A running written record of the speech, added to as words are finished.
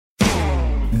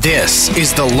This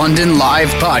is the London Live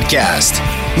Podcast.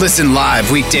 Listen live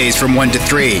weekdays from 1 to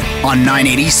 3 on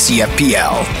 980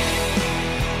 CFPL.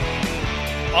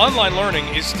 Online learning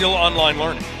is still online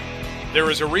learning. There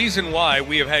is a reason why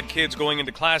we have had kids going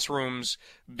into classrooms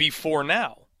before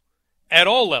now, at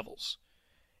all levels.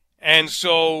 And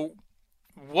so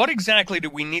what exactly do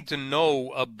we need to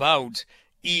know about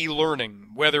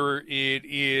e-learning, whether it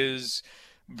is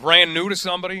brand new to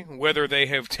somebody, whether they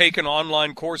have taken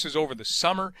online courses over the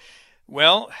summer?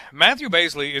 Well, Matthew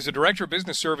Baisley is the Director of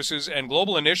Business Services and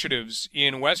Global Initiatives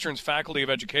in Western's Faculty of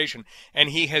Education, and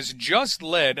he has just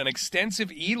led an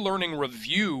extensive e-learning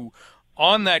review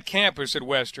on that campus at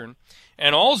Western,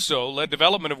 and also led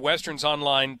development of Western's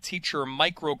online teacher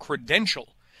micro-credential.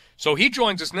 So he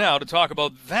joins us now to talk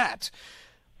about that.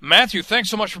 Matthew, thanks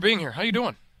so much for being here. How you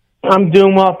doing? I'm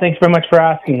doing well. Thanks very much for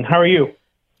asking. How are you?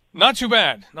 Not too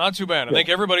bad. Not too bad. I think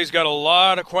everybody's got a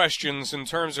lot of questions in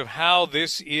terms of how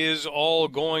this is all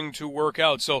going to work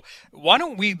out. So why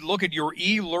don't we look at your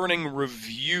e-learning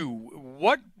review?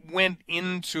 What went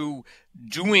into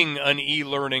doing an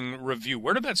e-learning review?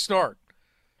 Where did that start?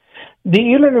 The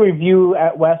e-learning review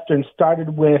at Western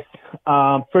started with,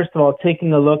 first of all,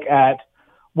 taking a look at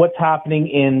what's happening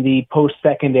in the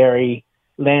post-secondary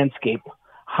landscape.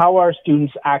 How are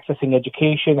students accessing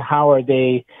education? How are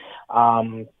they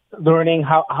learning?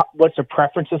 What's their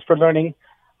preferences for learning?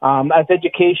 As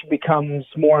education becomes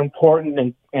more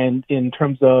important and in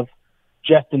terms of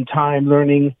just-in-time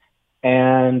learning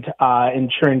and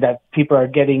ensuring that people are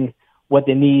getting what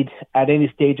they need at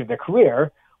any stage of their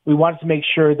career, we wanted to make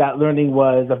sure that learning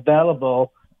was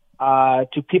available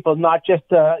to people, not just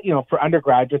for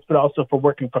undergraduates, but also for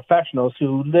working professionals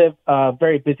who live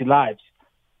very busy lives.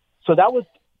 So that was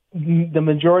the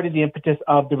majority of the impetus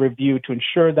of the review, to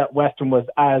ensure that Western was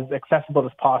as accessible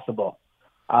as possible.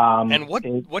 And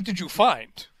what did you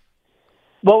find?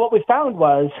 Well, what we found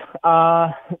was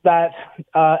that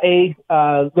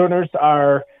learners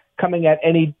are coming at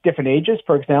any different ages.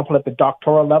 For example, at the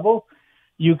doctoral level,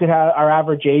 you could have our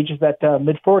average age is at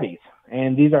mid-40s,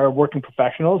 and these are working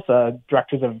professionals,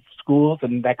 directors of schools,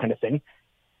 and that kind of thing.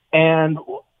 And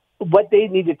what they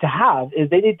needed to have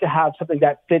something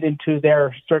that fit into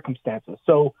their circumstances.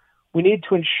 So we need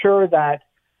to ensure that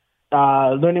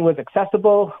learning was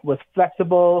accessible, was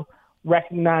flexible,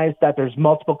 recognized that there's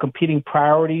multiple competing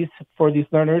priorities for these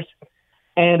learners,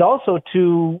 and also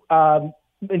to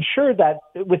ensure that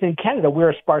within Canada, we're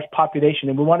a sparse population,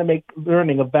 and we want to make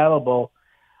learning available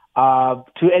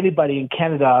to anybody in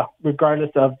Canada, regardless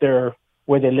of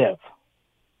where they live.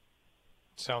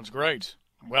 Sounds great.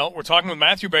 Well, we're talking with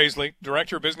Matthew Baisley,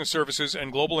 Director of Business Services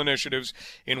and Global Initiatives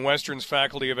in Western's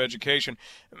Faculty of Education.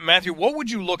 Matthew, what would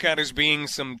you look at as being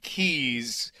some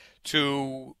keys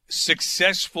to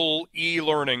successful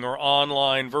e-learning or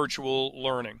online virtual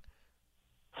learning?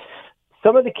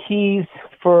 Some of the keys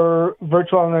for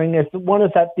virtual learning is, one is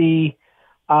that we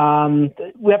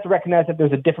have to recognize that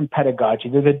there's a different pedagogy.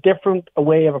 There's a different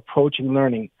way of approaching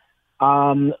learning.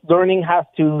 Learning has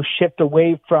to shift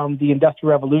away from the Industrial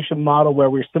Revolution model,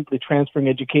 where we're simply transferring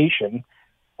education,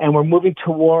 and we're moving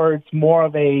towards more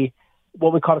of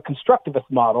what we call a constructivist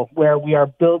model, where we are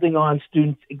building on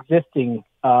students' existing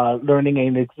learning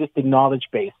and existing knowledge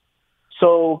base.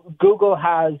 So Google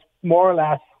has more or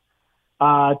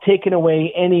less taken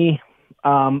away any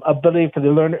ability for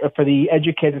the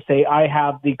educator to say, I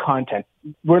have the content.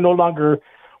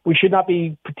 We should not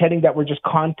be pretending that we're just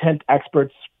content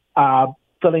experts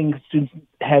filling students'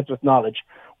 heads with knowledge.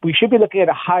 We should be looking at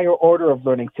a higher order of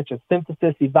learning, such as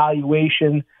synthesis,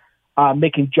 evaluation,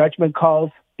 making judgment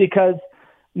calls, because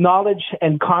knowledge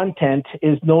and content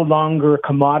is no longer a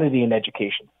commodity in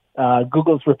education.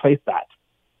 Google's replaced that.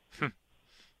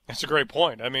 That's a great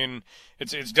point. I mean,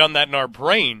 it's done that in our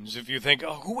brains. If you think,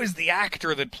 who is the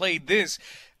actor that played this?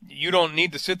 You don't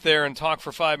need to sit there and talk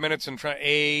for 5 minutes and try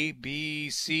A, B,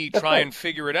 C, try and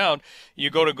figure it out. You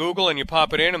go to Google and you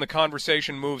pop it in and the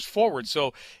conversation moves forward.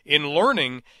 So in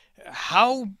learning,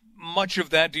 how much of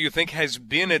that do you think has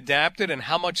been adapted and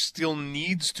how much still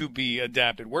needs to be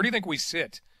adapted? Where do you think we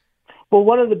sit? Well,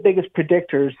 one of the biggest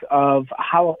predictors of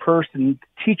how a person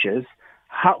teaches,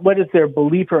 what is their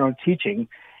belief around teaching,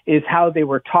 is how they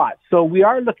were taught. So we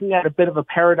are looking at a bit of a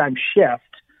paradigm shift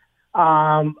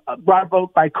brought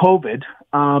about by COVID,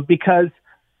 because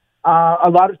a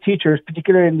lot of teachers,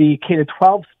 particularly in the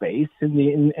K-12 space,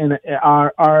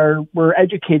 were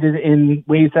educated in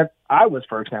ways that I was,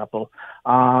 for example,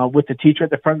 with the teacher at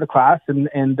the front of the class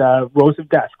and rows of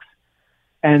desks,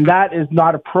 and that is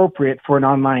not appropriate for an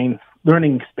online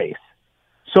learning space.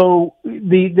 So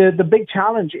the big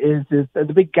challenge is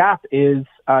the big gap is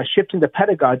shifting the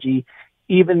pedagogy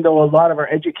even though a lot of our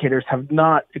educators have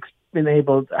not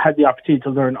had the opportunity to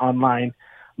learn online,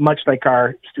 much like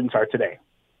our students are today.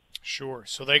 Sure.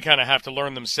 So they kind of have to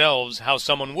learn themselves how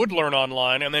someone would learn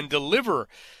online and then deliver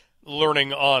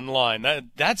learning online.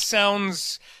 That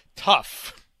sounds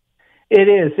tough. It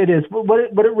is. What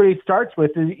it really starts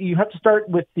with is you have to start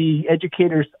with the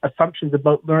educator's assumptions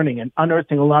about learning and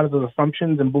unearthing a lot of those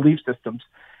assumptions and belief systems,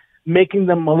 making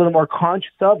them a little more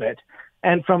conscious of it.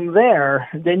 And from there,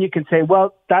 then you can say,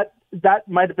 well, that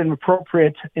might have been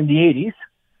appropriate in the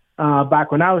 80s,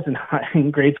 back when I was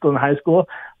in grade school and high school,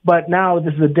 but now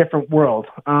this is a different world.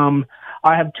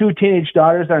 I have 2 teenage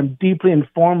daughters. I'm deeply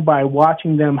informed by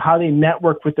watching them, how they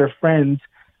network with their friends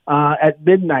at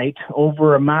midnight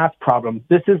over a math problem.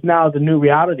 This is now the new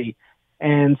reality.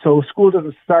 And so school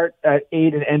doesn't start at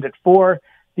 8 and end at 4.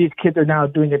 These kids are now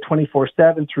doing it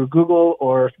 24/7 through Google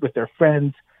or with their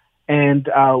friends. And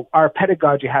our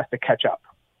pedagogy has to catch up.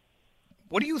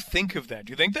 What do you think of that?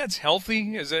 Do you think that's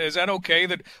healthy? Is that okay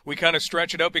that we kind of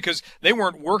stretch it out? Because they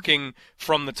weren't working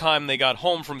from the time they got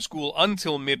home from school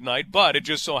until midnight, but it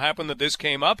just so happened that this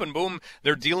came up and boom,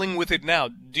 they're dealing with it now.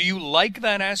 Do you like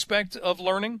that aspect of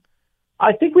learning?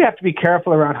 I think we have to be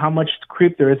careful around how much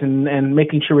creep there is and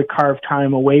making sure we carve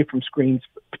time away from screens,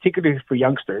 particularly for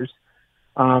youngsters.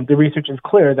 The research is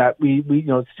clear that we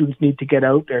students need to get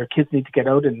out, or kids need to get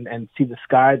out and see the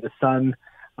sky, the sun,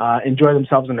 enjoy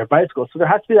themselves on their bicycles. So there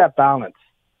has to be that balance.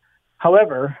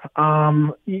 However,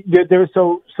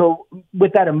 so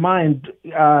with that in mind,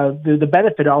 the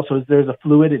benefit also is there's a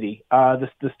fluidity.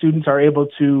 The students are able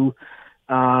to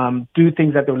do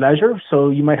things at their leisure. So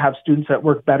you might have students that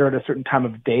work better at a certain time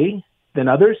of day than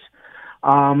others.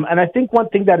 And I think one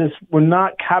thing that we're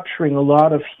not capturing a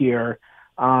lot of here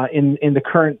in the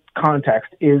current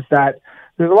context is that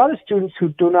there's a lot of students who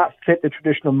do not fit the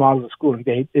traditional models of schooling.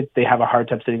 They have a hard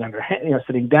time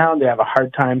sitting down. They have a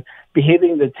hard time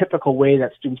behaving the typical way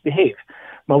that students behave.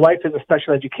 My wife is a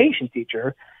special education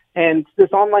teacher, and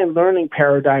this online learning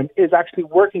paradigm is actually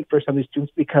working for some of these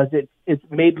students because it's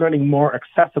made learning more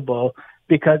accessible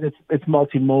because it's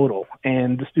multimodal,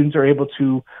 and the students are able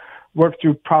to work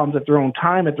through problems at their own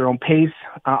time, at their own pace,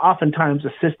 oftentimes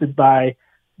assisted by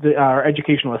our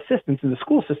educational assistants in the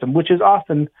school system, which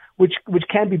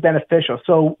can be beneficial.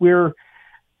 So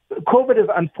COVID has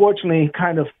unfortunately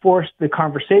kind of forced the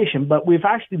conversation, but we've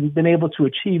actually been able to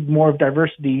achieve more of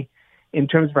diversity in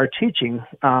terms of our teaching,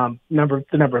 the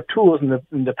number of tools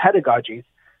and the pedagogies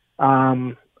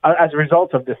as a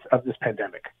result of this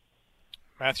pandemic.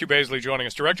 Matthew Baisley joining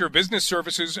us, Director of Business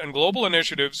Services and Global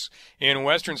Initiatives in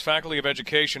Western's Faculty of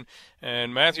Education.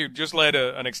 And Matthew just led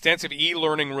an extensive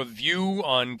e-learning review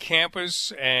on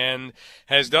campus and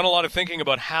has done a lot of thinking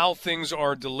about how things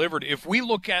are delivered. If we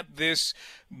look at this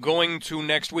going to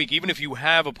next week, even if you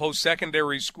have a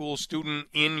post-secondary school student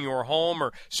in your home,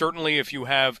 or certainly if you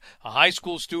have a high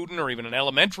school student or even an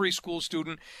elementary school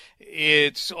student,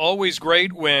 it's always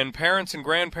great when parents and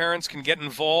grandparents can get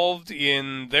involved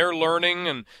in their learning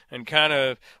and kind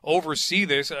of oversee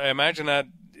this. I imagine that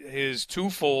is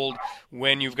twofold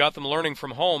when you've got them learning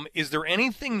from home. Is there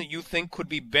anything that you think could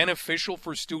be beneficial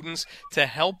for students to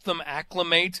help them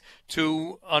acclimate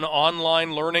to an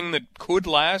online learning that could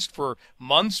last for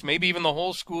months, maybe even the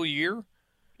whole school year?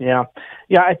 Yeah.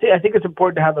 I think it's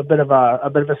important to have a bit of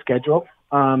a schedule.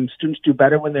 Students do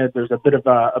better when there's a bit of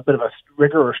a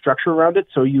rigor or structure around it.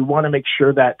 So you want to make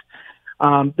sure that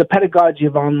the pedagogy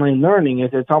of online learning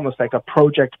it's almost like a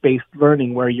project-based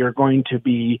learning where you're going to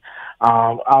be,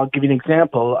 I'll give you an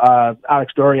example,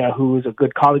 Alex Doria, who is a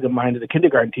good colleague of mine, is a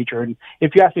kindergarten teacher. And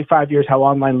if you ask me 5 years how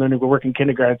online learning will work in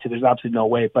kindergarten, I'd say there's absolutely no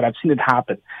way, but I've seen it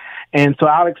happen. And so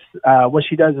Alex, what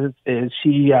she does is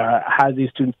she has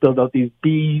these students build out these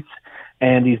bees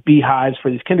and these beehives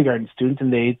for these kindergarten students,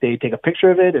 and they take a picture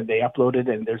of it and they upload it,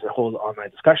 and there's a whole online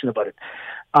discussion about it.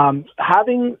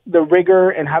 Having the rigor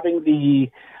and having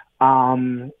the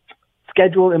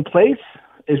schedule in place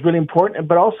is really important,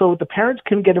 but also the parents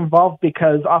can get involved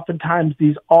because oftentimes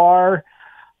these are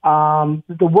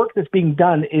the work that's being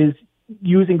done is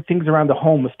using things around the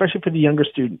home, especially for the younger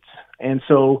students. And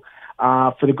so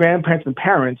for the grandparents and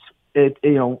parents,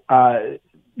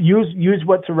 use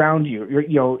what's around you,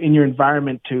 in your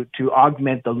environment to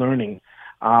augment the learning.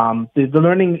 The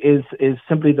learning is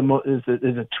simply is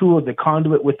a tool, the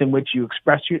conduit within which you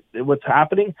express what's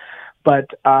happening. But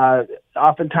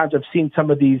oftentimes I've seen some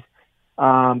of these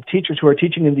teachers who are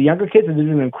teaching in the younger kids, and they're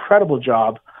doing an incredible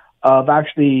job of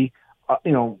actually,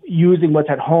 using what's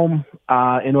at home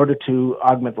in order to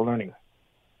augment the learning.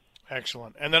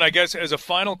 Excellent. And then I guess as a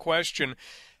final question,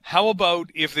 how about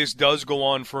if this does go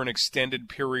on for an extended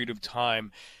period of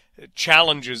time?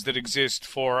 challenges that exist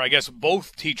for, I guess,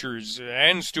 both teachers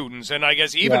and students, and I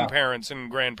guess even parents and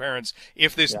grandparents,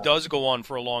 if this does go on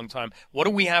for a long time? What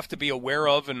do we have to be aware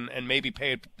of and maybe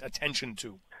pay attention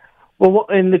to? Well,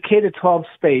 in the K-12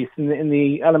 space, in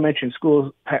the elementary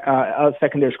school,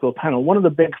 secondary school panel, one of the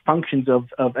big functions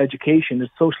of education is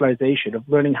socialization, of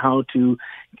learning how to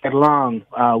get along,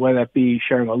 whether that be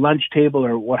sharing a lunch table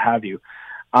or what have you.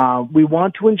 We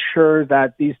want to ensure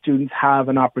that these students have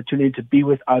an opportunity to be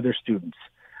with other students,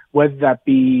 whether that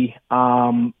be,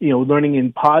 learning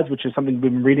in pods, which is something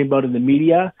we've been reading about in the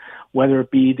media, whether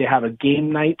it be they have a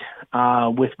game night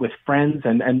with friends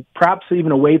and perhaps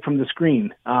even away from the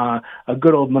screen. A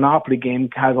good old Monopoly game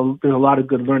there's a lot of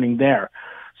good learning there.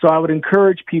 So I would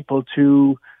encourage people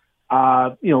to,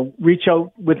 reach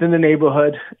out within the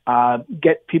neighborhood,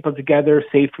 get people together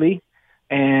safely,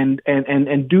 and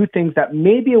do things that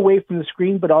may be away from the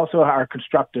screen, but also are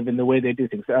constructive in the way they do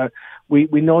things.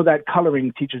 We know that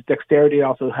coloring teaches dexterity. It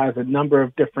also has a number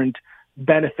of different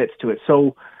benefits to it.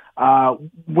 So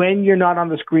when you're not on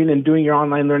the screen and doing your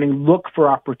online learning, look for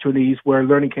opportunities where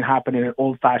learning can happen in an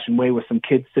old-fashioned way with some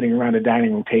kids sitting around a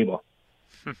dining room table.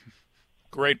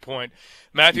 Great point.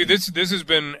 Matthew, this has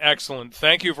been excellent.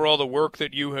 Thank you for all the work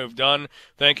that you have done.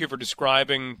 Thank you for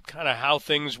describing kind of how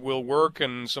things will work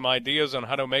and some ideas on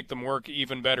how to make them work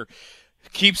even better.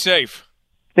 Keep safe.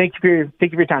 Thank you for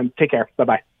your time. Take care.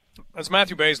 Bye-bye. That's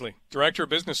Matthew Baisley, Director of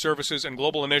Business Services and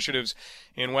Global Initiatives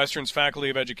in Western's Faculty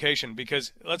of Education.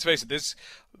 Because, let's face it, this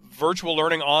virtual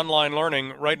learning, online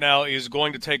learning right now is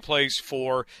going to take place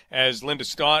for, as Linda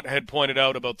Stott had pointed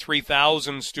out, about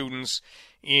 3,000 students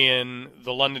in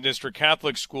the London District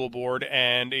Catholic School Board,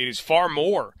 and it is far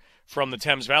more from the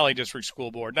Thames Valley District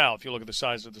School Board. Now, if you look at the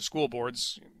size of the school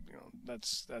boards,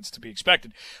 that's to be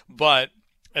expected. But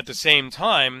at the same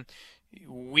time,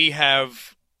 we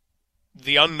have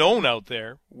the unknown out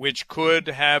there, which could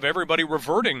have everybody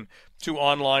reverting to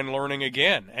online learning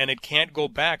again, and it can't go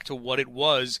back to what it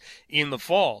was in the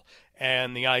fall.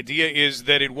 And the idea is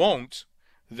that it won't,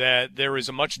 that there is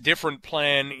a much different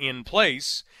plan in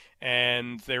place,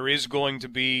 and there is going to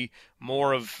be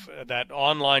more of that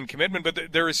online commitment,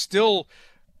 but there's still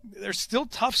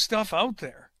tough stuff out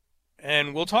there.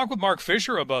 And we'll talk with Mark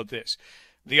Fisher about this.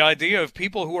 The idea of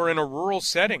people who are in a rural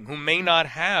setting who may not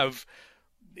have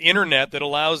internet that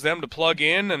allows them to plug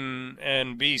in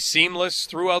and be seamless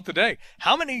throughout the day.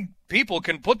 How many people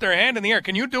can put their hand in the air?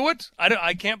 Can you do it?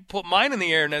 I can't put mine in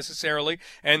the air necessarily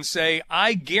and say,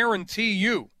 I guarantee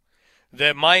you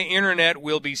that my internet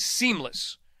will be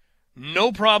seamless.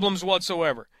 No problems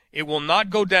whatsoever. It will not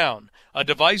go down. A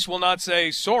device will not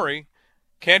say, sorry,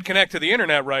 can't connect to the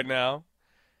internet right now.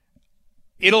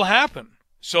 It'll happen.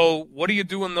 So what do you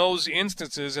do in those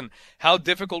instances, and how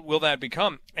difficult will that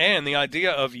become? And the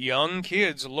idea of young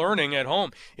kids learning at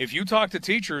home. If you talk to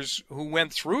teachers who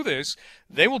went through this,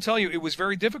 they will tell you it was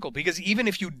very difficult, because even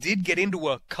if you did get into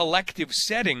a collective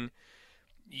setting,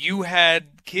 you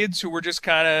had kids who were just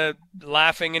kind of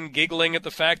laughing and giggling at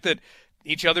the fact that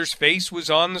each other's face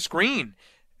was on the screen.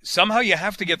 Somehow you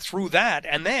have to get through that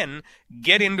and then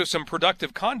get into some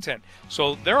productive content.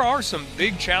 So there are some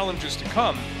big challenges to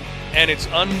come, and it's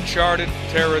uncharted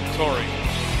territory.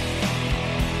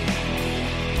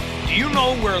 Do you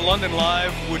know where London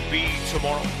Live would be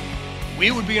tomorrow? We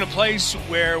would be in a place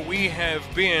where we have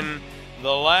been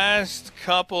the last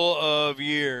couple of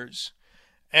years,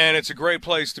 and it's a great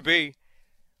place to be.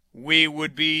 We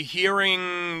would be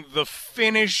hearing the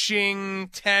finishing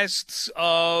tests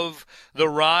of the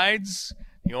rides.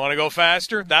 You want to go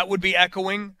faster? That would be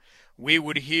echoing. We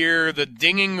would hear the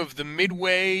dinging of the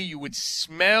midway. You would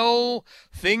smell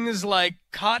things like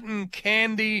cotton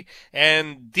candy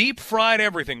and deep-fried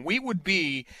everything. We would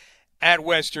be at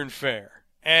Western Fair.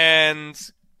 And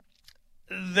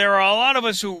there are a lot of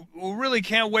us who really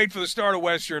can't wait for the start of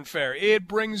Western Fair. It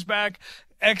brings back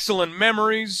excellent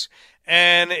memories,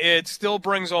 and it still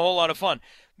brings a whole lot of fun.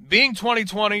 Being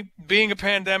 2020, being a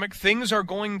pandemic, things are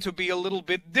going to be a little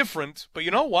bit different. But you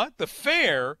know what? The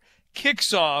fair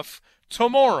kicks off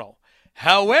tomorrow.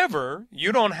 However,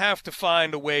 you don't have to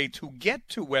find a way to get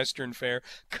to Western Fair,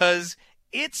 because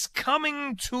it's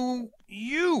coming to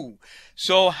you.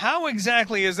 So how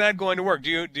exactly is that going to work? Do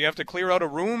you have to clear out a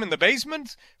room in the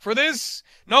basement for this?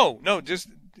 No, just...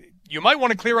 You might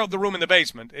want to clear out the room in the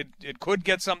basement. It could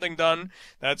get something done.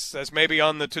 That's maybe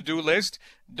on the to-do list.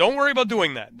 Don't worry about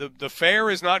doing that. The fair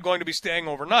is not going to be staying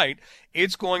overnight.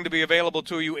 It's going to be available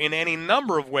to you in any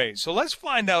number of ways. So let's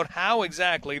find out how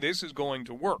exactly this is going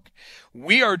to work.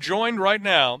 We are joined right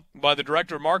now by the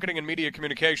Director of Marketing and Media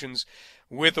Communications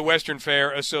with the Western Fair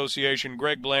Association,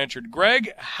 Greg Blanchard.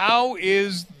 Greg, how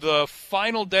is the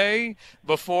final day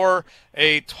before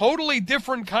a totally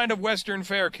different kind of Western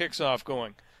Fair kicks off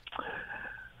going?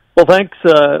 Well, thanks,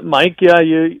 Mike. Yeah,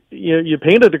 you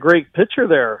painted a great picture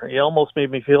there. You almost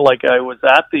made me feel like I was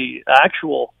at the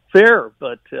actual fair,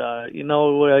 but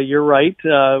you're right.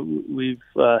 We've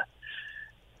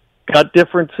got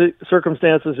different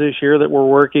circumstances this year that we're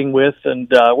working with, and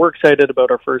we're excited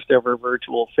about our first ever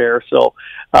virtual fair. So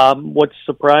what's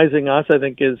surprising us, I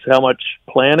think, is how much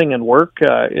planning and work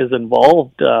is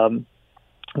involved.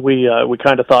 We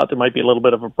kind of thought there might be a little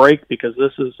bit of a break because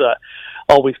this is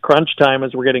always crunch time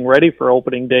as we're getting ready for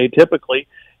opening day typically.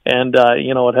 And,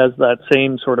 it has that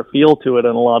same sort of feel to it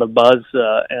and a lot of buzz.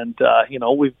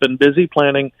 We've been busy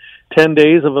planning 10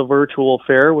 days of a virtual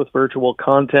fair with virtual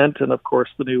content and, of course,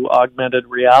 the new augmented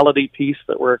reality piece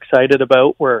that we're excited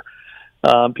about where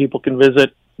people can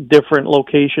visit different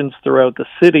locations throughout the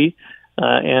city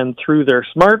and through their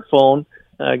smartphone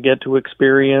get to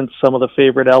experience some of the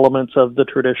favorite elements of the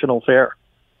traditional fair.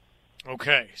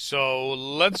 Okay, so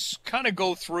let's kind of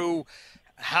go through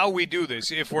how we do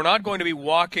this. If we're not going to be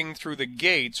walking through the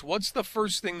gates, what's the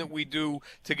first thing that we do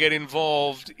to get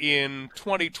involved in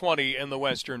 2020 and the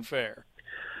Western Fair?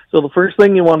 So the first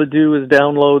thing you want to do is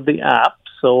download the app.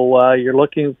 So you're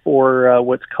looking for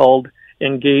what's called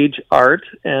Engage Art,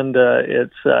 and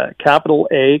it's capital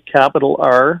A, capital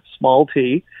R, small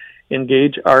t,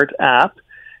 Engage Art app.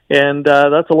 And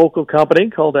that's a local company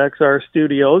called XR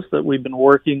Studios that we've been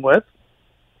working with.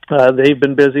 They've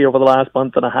been busy over the last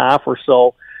month and a half or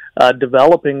so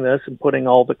developing this and putting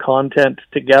all the content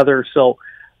together. So,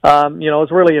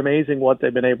 it's really amazing what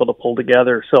they've been able to pull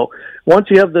together. So once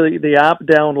you have the app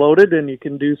downloaded, and you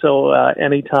can do so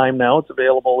anytime now, it's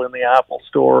available in the Apple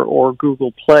Store or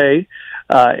Google Play,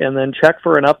 and then check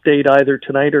for an update either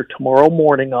tonight or tomorrow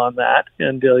morning on that,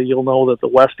 and you'll know that the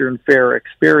Western Fair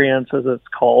Experience, as it's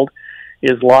called,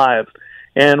 is live.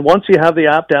 And once you have the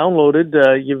app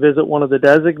downloaded, you visit one of the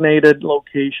designated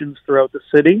locations throughout the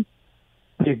city.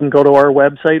 You can go to our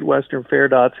website,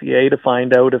 westernfair.ca, to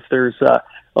find out if there's a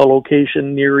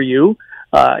location near you.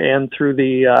 And through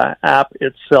the app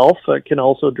itself, it can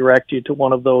also direct you to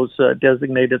one of those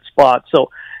designated spots. So,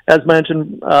 as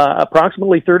mentioned,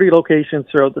 approximately 30 locations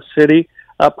throughout the city,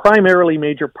 primarily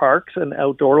major parks and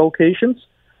outdoor locations.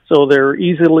 So they're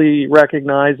easily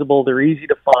recognizable, they're easy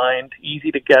to find,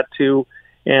 easy to get to,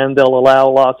 and they'll allow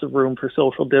lots of room for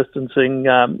social distancing,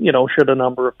 should a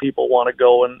number of people want to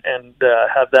go and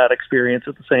have that experience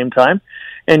at the same time.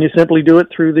 And you simply do it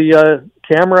through the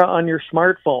camera on your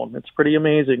smartphone. It's pretty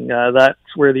amazing. That's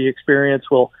where the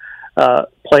experience will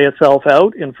play itself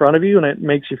out in front of you, and it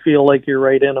makes you feel like you're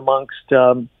right in amongst,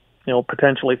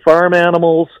 potentially farm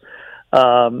animals,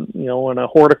 in a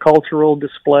horticultural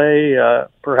display,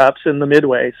 perhaps in the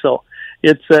Midway. So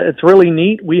it's really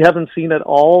neat. We haven't seen it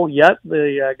all yet.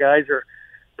 The guys are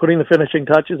putting the finishing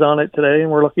touches on it today, and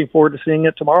we're looking forward to seeing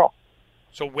it tomorrow.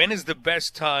 So when is the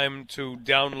best time to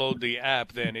download the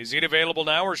app then? Is it available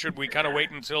now, or should we kind of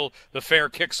wait until the fair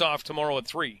kicks off tomorrow at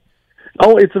 3?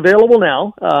 Oh, it's available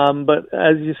now. But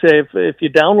as you say, if you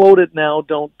download it now,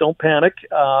 don't panic.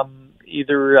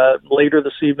 Either later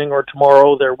this evening or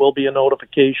tomorrow, there will be a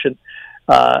notification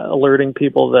alerting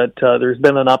people that there's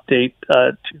been an update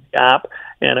to the app,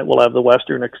 and it will have the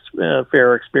Western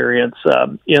Fair Experience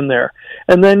in there.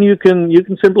 And then you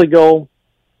can simply go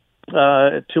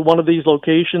to one of these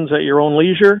locations at your own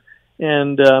leisure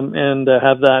and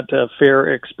have that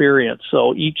fair experience.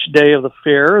 So each day of the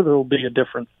fair, there will be a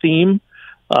different theme,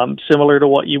 similar to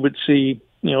what you would see,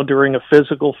 during a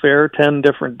physical fair, 10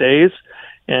 different days.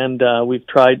 And we've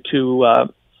tried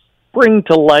to bring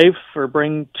to life or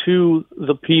bring to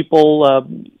the people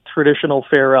traditional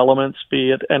fair elements,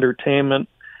 be it entertainment,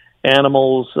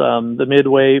 animals, the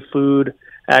Midway, food,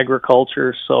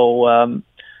 agriculture. So a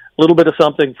little bit of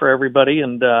something for everybody,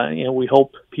 and we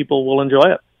hope people will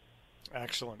enjoy it.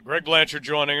 Excellent. Greg Blanchard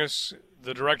joining us,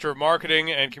 the Director of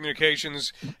Marketing and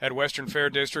Communications at Western Fair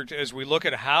District, as we look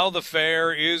at how the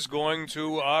fair is going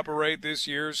to operate this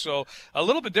year. So a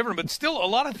little bit different, but still a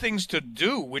lot of things to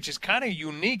do, which is kind of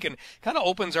unique and kind of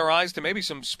opens our eyes to maybe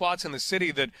some spots in the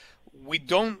city that we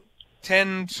don't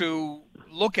tend to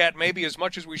look at maybe as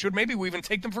much as we should. Maybe we even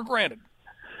take them for granted.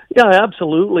 Yeah,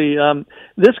 absolutely.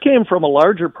 This came from a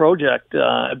larger project.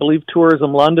 I believe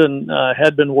Tourism London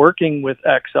had been working with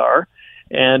XR,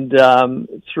 and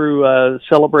through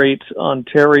Celebrate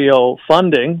Ontario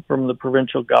funding from the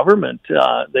provincial government,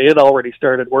 they had already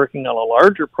started working on a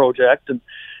larger project and,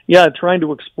 trying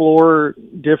to explore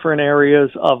different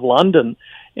areas of London.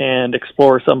 and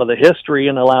explore some of the history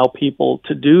and allow people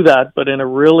to do that, but in a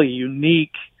really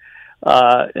unique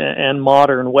and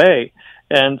modern way.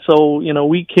 And so,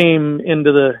 we came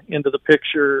into the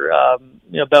picture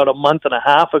about a month and a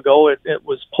half ago. It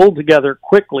was pulled together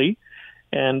quickly,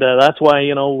 and that's why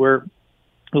we're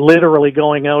literally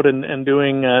going out and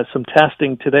doing some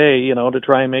testing today, to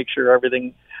try and make sure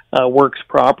everything works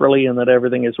properly and that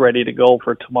everything is ready to go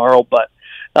for tomorrow. But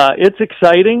it's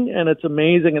exciting, and it's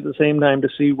amazing at the same time to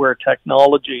see where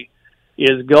technology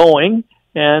is going.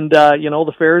 And,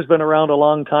 the fair has been around a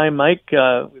long time, Mike.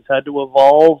 We've had to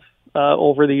evolve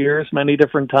over the years many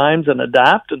different times and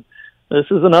adapt, and this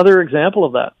is another example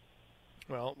of that.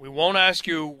 Well, we won't ask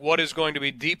you what is going to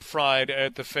be deep fried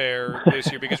at the fair this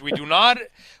year, because we do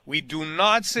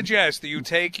not suggest that you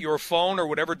take your phone or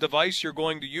whatever device you're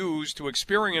going to use to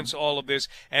experience all of this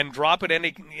and drop it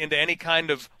into any kind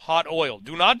of hot oil.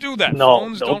 Do not do that. No,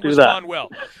 Phones don't do respond that. well.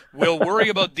 We'll worry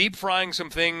about deep frying some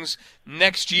things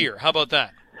next year. How about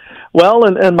that? Well,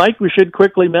 and Mike, we should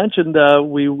quickly mention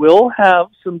we will have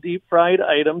some deep fried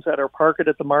items at our Park It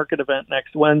at the Market event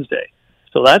next Wednesday.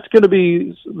 So that's going to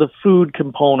be the food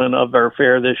component of our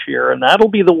fair this year, and that'll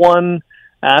be the one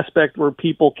aspect where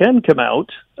people can come out,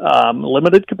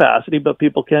 limited capacity, but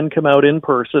people can come out in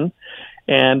person.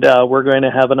 And we're going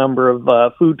to have a number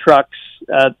of food trucks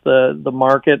at the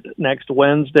market next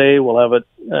Wednesday. We'll have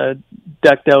it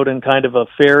decked out in kind of a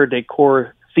fair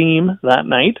decor theme that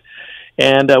night.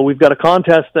 And we've got a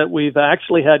contest that we've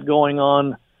actually had going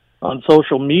on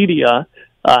social media,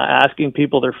 asking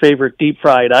people their favorite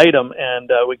deep-fried item, and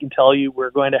we can tell you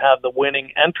we're going to have the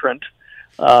winning entrant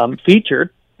featured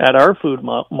at our food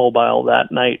mobile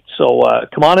that night. So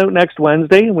come on out next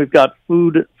Wednesday, and we've got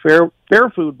fair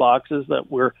food boxes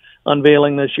that we're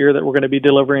unveiling this year that we're going to be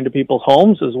delivering to people's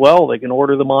homes as well. They can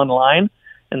order them online,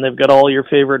 and they've got all your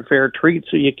favorite fair treats,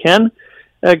 so you can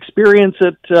experience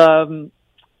it,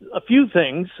 a few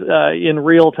things in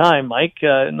real time, Mike.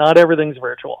 Not everything's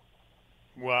virtual.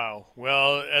 Wow.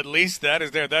 Well, at least that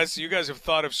is there. You guys have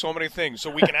thought of so many things.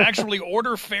 So we can actually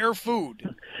order fair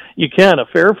food. You can. A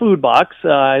fair food box.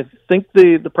 I think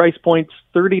the price point's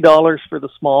 $30 for the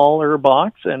smaller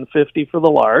box and $50 for the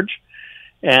large.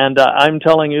 And I'm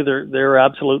telling you, they're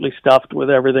absolutely stuffed with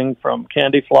everything from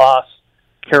candy floss,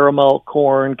 caramel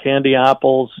corn, candy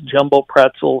apples, jumbo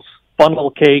pretzels, funnel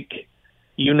cake,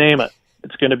 you name it.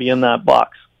 It's going to be in that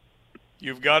box.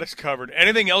 You've got us covered.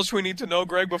 Anything else we need to know,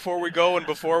 Greg, before we go and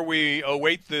before we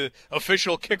await the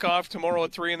official kickoff tomorrow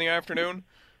at 3 in the afternoon?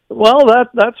 Well,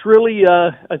 that's really,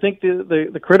 I think,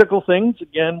 the critical things.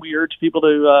 Again, we urge people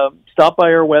to stop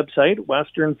by our website,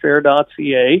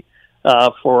 westernfair.ca,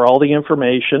 for all the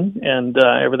information, and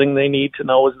everything they need to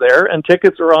know is there. And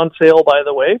tickets are on sale, by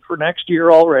the way, for next year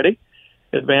already.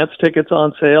 Advance tickets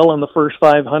on sale, and the first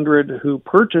 500 who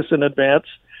purchase in advance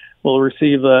will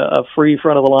receive a free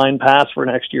front-of-the-line pass for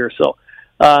next year. So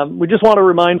we just want to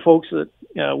remind folks that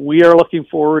we are looking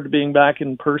forward to being back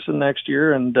in person next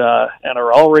year and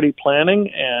are already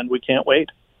planning, and we can't wait.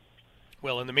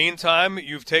 Well, in the meantime,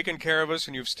 you've taken care of us,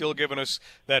 and you've still given us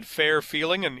that fair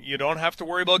feeling, and you don't have to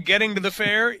worry about getting to the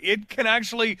fair. It can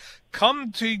actually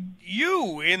come to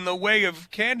you in the way of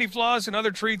candy floss and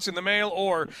other treats in the mail,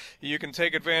 or you can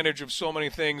take advantage of so many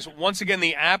things. Once again,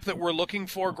 the app that we're looking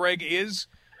for, Greg, is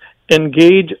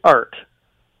Engage Art.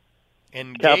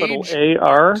 Engage capital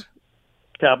A-R,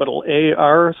 capital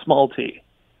A-R, small t.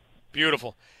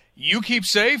 Beautiful. You keep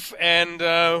safe, and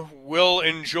we'll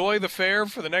enjoy the fair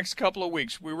for the next couple of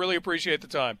weeks. We really appreciate the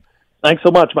time. Thanks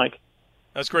so much, Mike.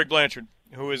 That's Greg Blanchard,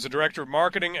 who is the Director of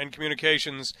Marketing and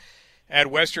Communications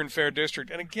at Western Fair District.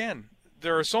 And again,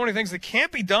 there are so many things that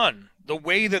can't be done the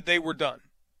way that they were done.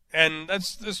 And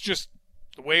that's just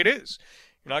the way it is.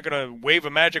 You're not going to wave a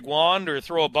magic wand or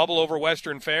throw a bubble over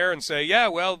Western Fair and say, yeah,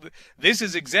 well, this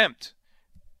is exempt.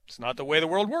 It's not the way the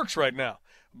world works right now.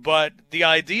 But the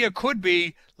idea could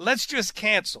be, let's just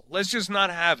cancel. Let's just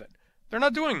not have it. They're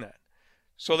not doing that.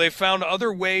 So they found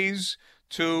other ways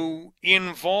to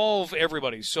involve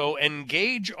everybody. So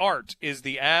Engage Art is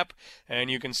the app, and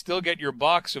you can still get your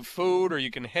box of food, or you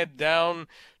can head down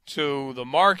to the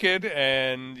market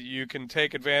and you can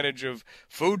take advantage of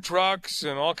food trucks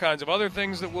and all kinds of other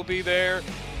things that will be there.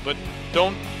 But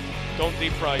don't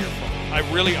deep fry your phone. I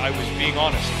was being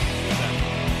honest with that.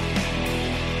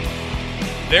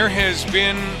 There has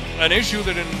been an issue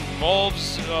that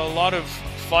involves a lot of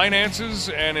finances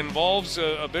and involves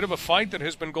a bit of a fight that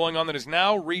has been going on that has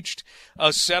now reached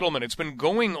a settlement. It's been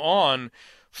going on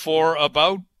for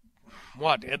about,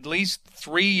 at least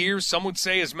 3 years? Some would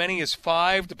say as many as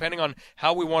 5, depending on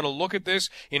how we want to look at this.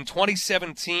 In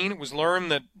 2017, it was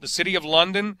learned that the City of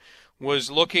London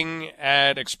was looking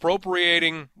at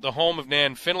expropriating the home of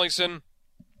Nan Finlayson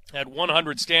at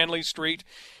 100 Stanley Street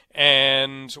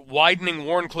and widening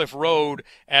Wharncliffe Road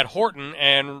at Horton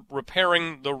and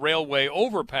repairing the railway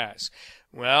overpass.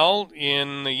 Well,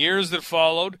 in the years that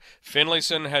followed,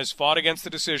 Finlayson has fought against the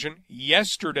decision.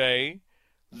 Yesterday,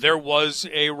 there was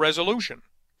a resolution,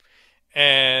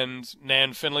 and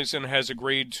Nan Finlayson has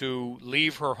agreed to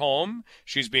leave her home.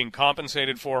 She's being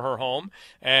compensated for her home,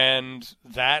 and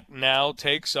that now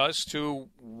takes us to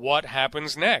what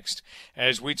happens next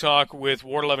as we talk with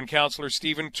Ward 11 Councillor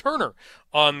Stephen Turner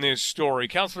on this story.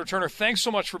 Councillor Turner, thanks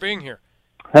so much for being here.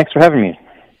 Thanks for having me.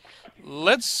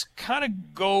 Let's kind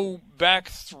of go back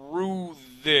through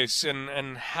this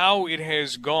and how it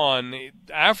has gone.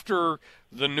 After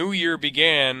the new year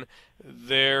began,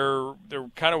 there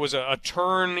kind of was a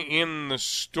turn in the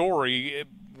story.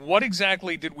 What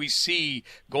exactly did we see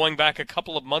going back a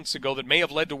couple of months ago that may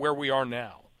have led to where we are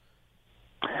now?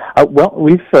 Well,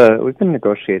 we've been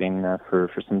negotiating for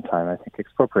some time. I think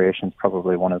expropriation is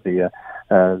probably one of the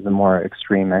more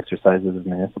extreme exercises of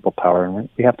municipal power, and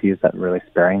we have to use that really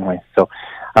sparingly. So,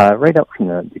 right out from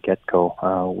the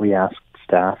get-go, we asked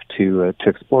staff to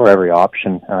explore every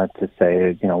option to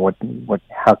say,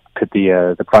 how could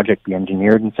the project be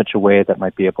engineered in such a way that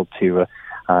might be able to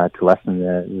lessen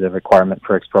the requirement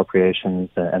for expropriations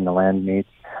and the land needs.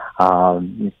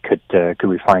 Could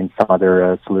we find some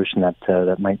other solution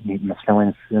that might meet Ms.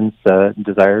 Finlayson's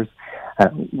desires?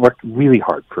 Worked really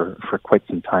hard for quite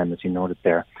some time, as you noted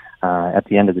there. At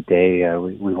the end of the day,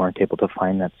 we weren't able to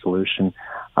find that solution,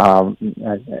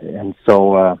 and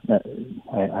so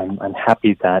I'm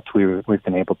happy that we've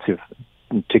been able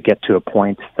to get to a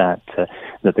point that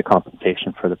the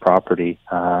compensation for the property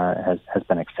has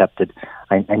been accepted.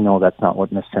 I know that's not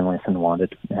what Ms. Finlayson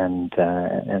wanted, and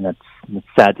it's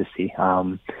sad to see.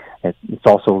 It's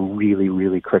also a really,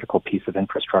 really critical piece of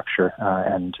infrastructure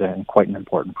and quite an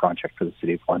important project for the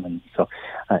city of London. So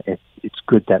it's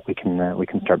good that we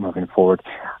can start moving forward.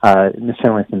 Ms.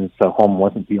 Finlayson's home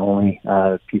wasn't the only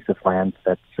piece of land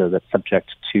that's subject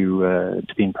to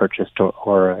being purchased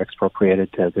or expropriated.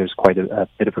 There's quite a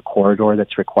bit of a corridor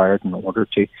that's required in order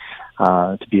to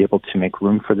be able to make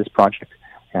room for this project,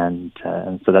 and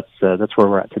so that's where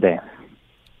we're at today.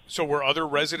 So were other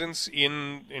residents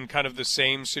in kind of the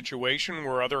same situation?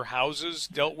 Were other houses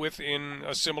dealt with in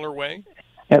a similar way?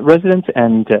 Residents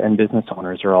and business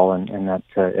owners are all in that.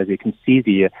 As you can see,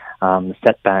 the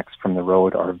setbacks from the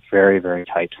road are very, very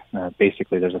tight.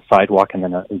 Basically, there's a sidewalk and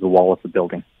then the wall of the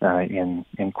building in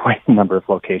quite a number of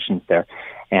locations there.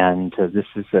 And this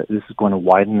is going to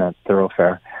widen that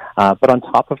thoroughfare. But on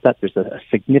top of that, there's a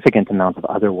significant amount of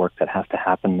other work that has to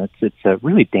happen. It's a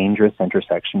really dangerous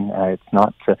intersection. It's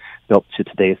not built to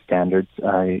today's standards.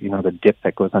 The dip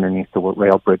that goes underneath the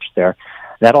rail bridge there,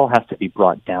 that all has to be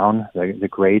brought down. The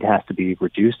grade has to be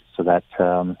reduced so that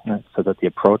the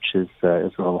approach is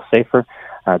a little safer.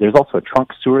 There's also a trunk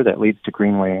sewer that leads to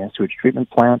Greenway Sewage Treatment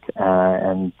Plant,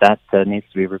 and that needs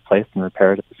to be replaced and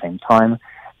repaired at the same time.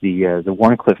 The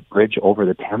Wharncliffe Bridge over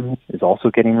the Thames is also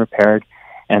getting repaired,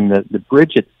 and the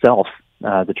bridge itself,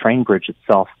 the train bridge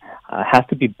itself, has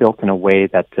to be built in a way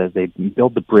that they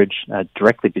build the bridge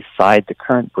directly beside the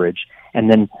current bridge and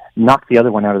then knock the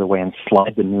other one out of the way and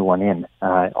slide the new one in,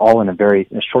 all in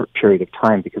a short period of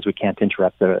time because we can't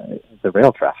interrupt the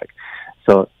rail traffic.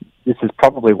 So this is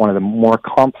probably one of the more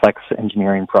complex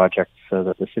engineering projects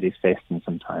that the city's faced in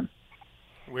some time.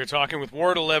 We're talking with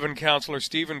Ward 11 Councillor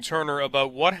Stephen Turner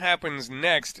about what happens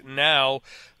next now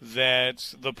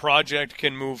that the project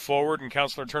can move forward. And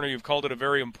Councillor Turner, you've called it a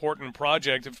very important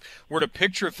project. If we're to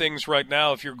picture things right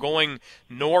now, if you're going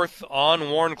north on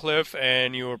Wharncliffe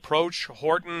and you approach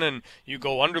Horton and you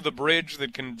go under the bridge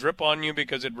that can drip on you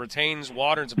because it retains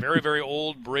water, it's a very, very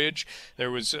old bridge.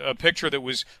 There was a picture that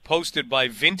was posted by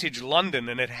Vintage London,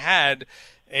 and it had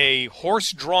a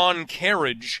horse-drawn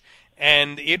carriage,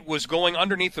 and it was going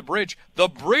underneath the bridge. The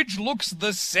bridge looks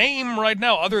the same right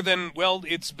now, other than, well,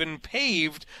 it's been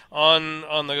paved on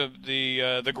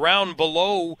the ground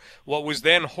below what was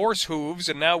then horse hooves,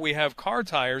 and now we have car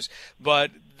tires. But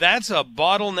that's a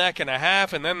bottleneck and a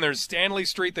half, and then there's Stanley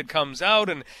Street that comes out,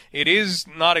 and it is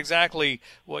not exactly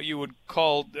what you would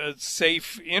call a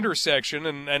safe intersection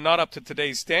and not up to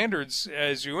today's standards,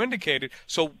 as you indicated.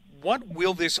 So what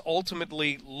will this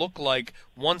ultimately look like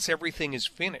once everything is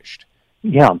finished?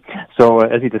 Yeah, so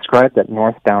as you described, that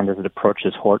northbound as it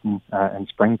approaches Horton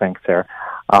and Springbank there,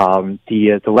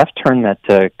 the left turn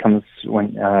that comes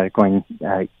when going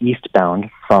eastbound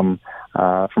from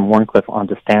from Wharncliffe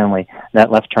onto Stanley,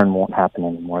 that left turn won't happen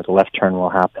anymore. The left turn will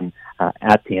happen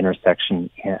at the intersection,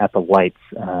 at the lights,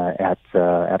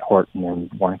 at Horton and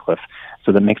Wharncliffe.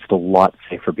 So that makes it a lot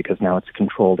safer because now it's a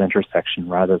controlled intersection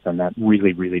rather than that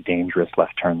really, really dangerous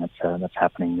left turn that's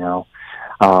happening now.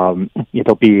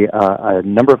 It'll be a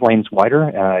number of lanes wider.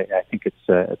 I think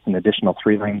it's an additional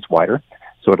 3 lanes wider.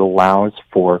 So it allows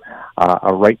for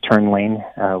a right turn lane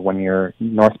when you're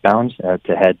northbound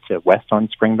to head west on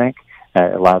Springbank.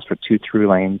 It allows for 2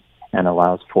 through lanes and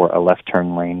allows for a left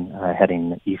turn lane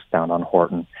heading eastbound on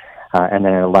Horton. And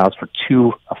then it allows for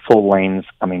 2 full lanes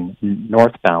coming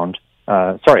northbound.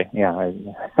 I'm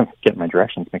getting my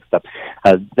directions mixed up.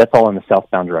 That's all in the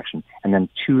southbound direction. And then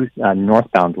 2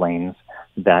 northbound lanes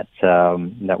that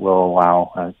will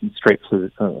allow straight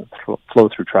flow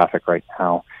through traffic right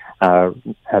now.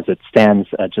 As it stands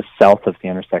just south of the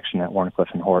intersection at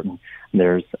Wharncliffe and Horton,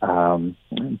 there's a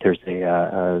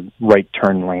right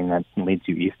turn lane that leads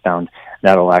you eastbound.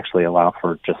 That'll actually allow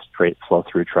for just straight flow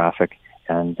through traffic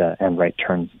and right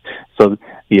turns. So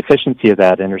the efficiency of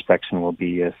that intersection will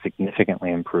be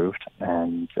significantly improved.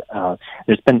 And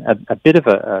there's been a bit of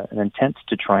an intent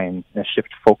to try and shift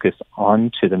focus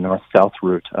onto the north-south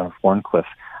route of Wharncliffe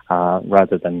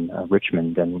rather than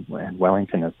Richmond and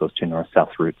Wellington as those 2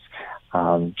 north-south routes,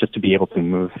 just to be able to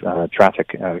move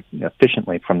traffic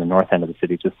efficiently from the north end of the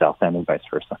city to the south end and vice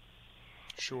versa.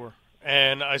 Sure.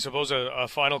 And I suppose a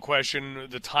final question,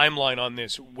 the timeline on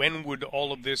this. When would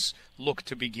all of this look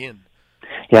to begin?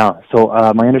 Yeah, so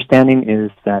my understanding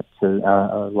is that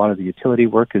a lot of the utility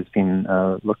work has been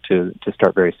looked to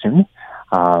start very soon.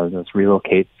 Those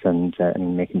relocates and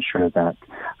making sure that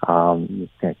kind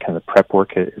of the prep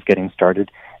work is getting started.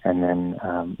 And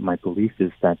then my belief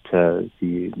is that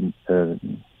the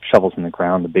shovels in the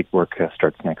ground, the big work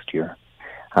starts next year.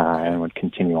 And would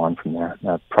continue on from there.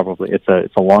 Probably it's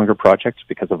a longer project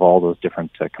because of all those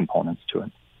different components to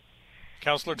it.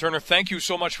 Councillor Turner, thank you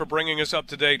so much for bringing us up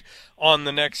to date on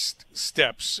the next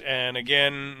steps. And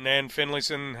again, Nan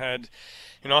Finlayson had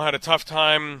a tough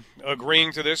time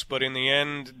agreeing to this, but in the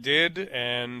end did,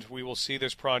 and we will see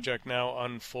this project now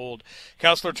unfold.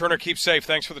 Councillor Turner, keep safe.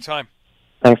 Thanks for the time.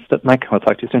 Thanks, Mike. I'll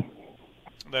talk to you soon.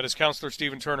 That is Councillor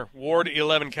Stephen Turner, Ward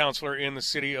 11 councillor in the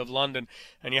City of London.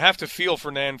 And you have to feel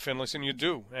for Nan Finlayson, you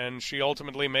do. And she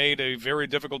ultimately made a very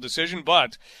difficult decision,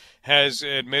 but has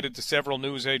admitted to several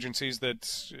news agencies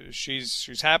that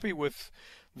she's happy with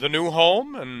the new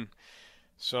home, and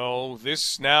so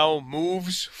this now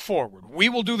moves forward. We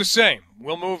will do the same.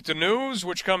 We'll move to news,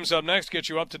 which comes up next, get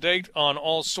you up to date on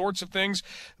all sorts of things.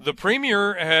 The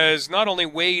Premier has not only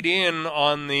weighed in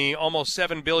on the almost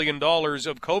 $7 billion of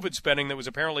COVID spending that was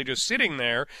apparently just sitting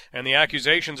there, and the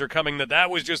accusations are coming that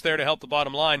was just there to help the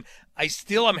bottom line. I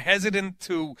still am hesitant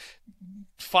to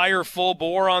fire full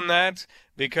bore on that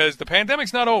because the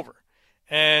pandemic's not over.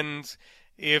 And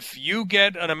if you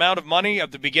get an amount of money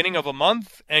at the beginning of a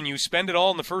month and you spend it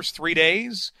all in the first 3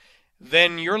 days,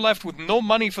 then you're left with no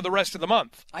money for the rest of the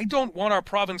month. I don't want our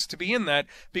province to be in that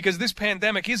because this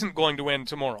pandemic isn't going to end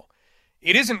tomorrow.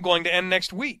 It isn't going to end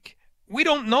next week. We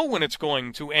don't know when it's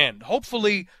going to end.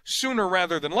 Hopefully sooner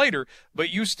rather than later, but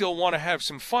you still want to have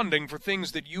some funding for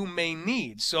things that you may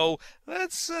need. So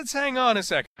let's hang on a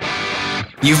second.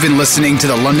 You've been listening to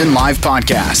the London Live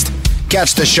Podcast.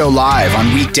 Catch the show live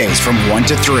on weekdays from 1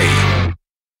 to 3.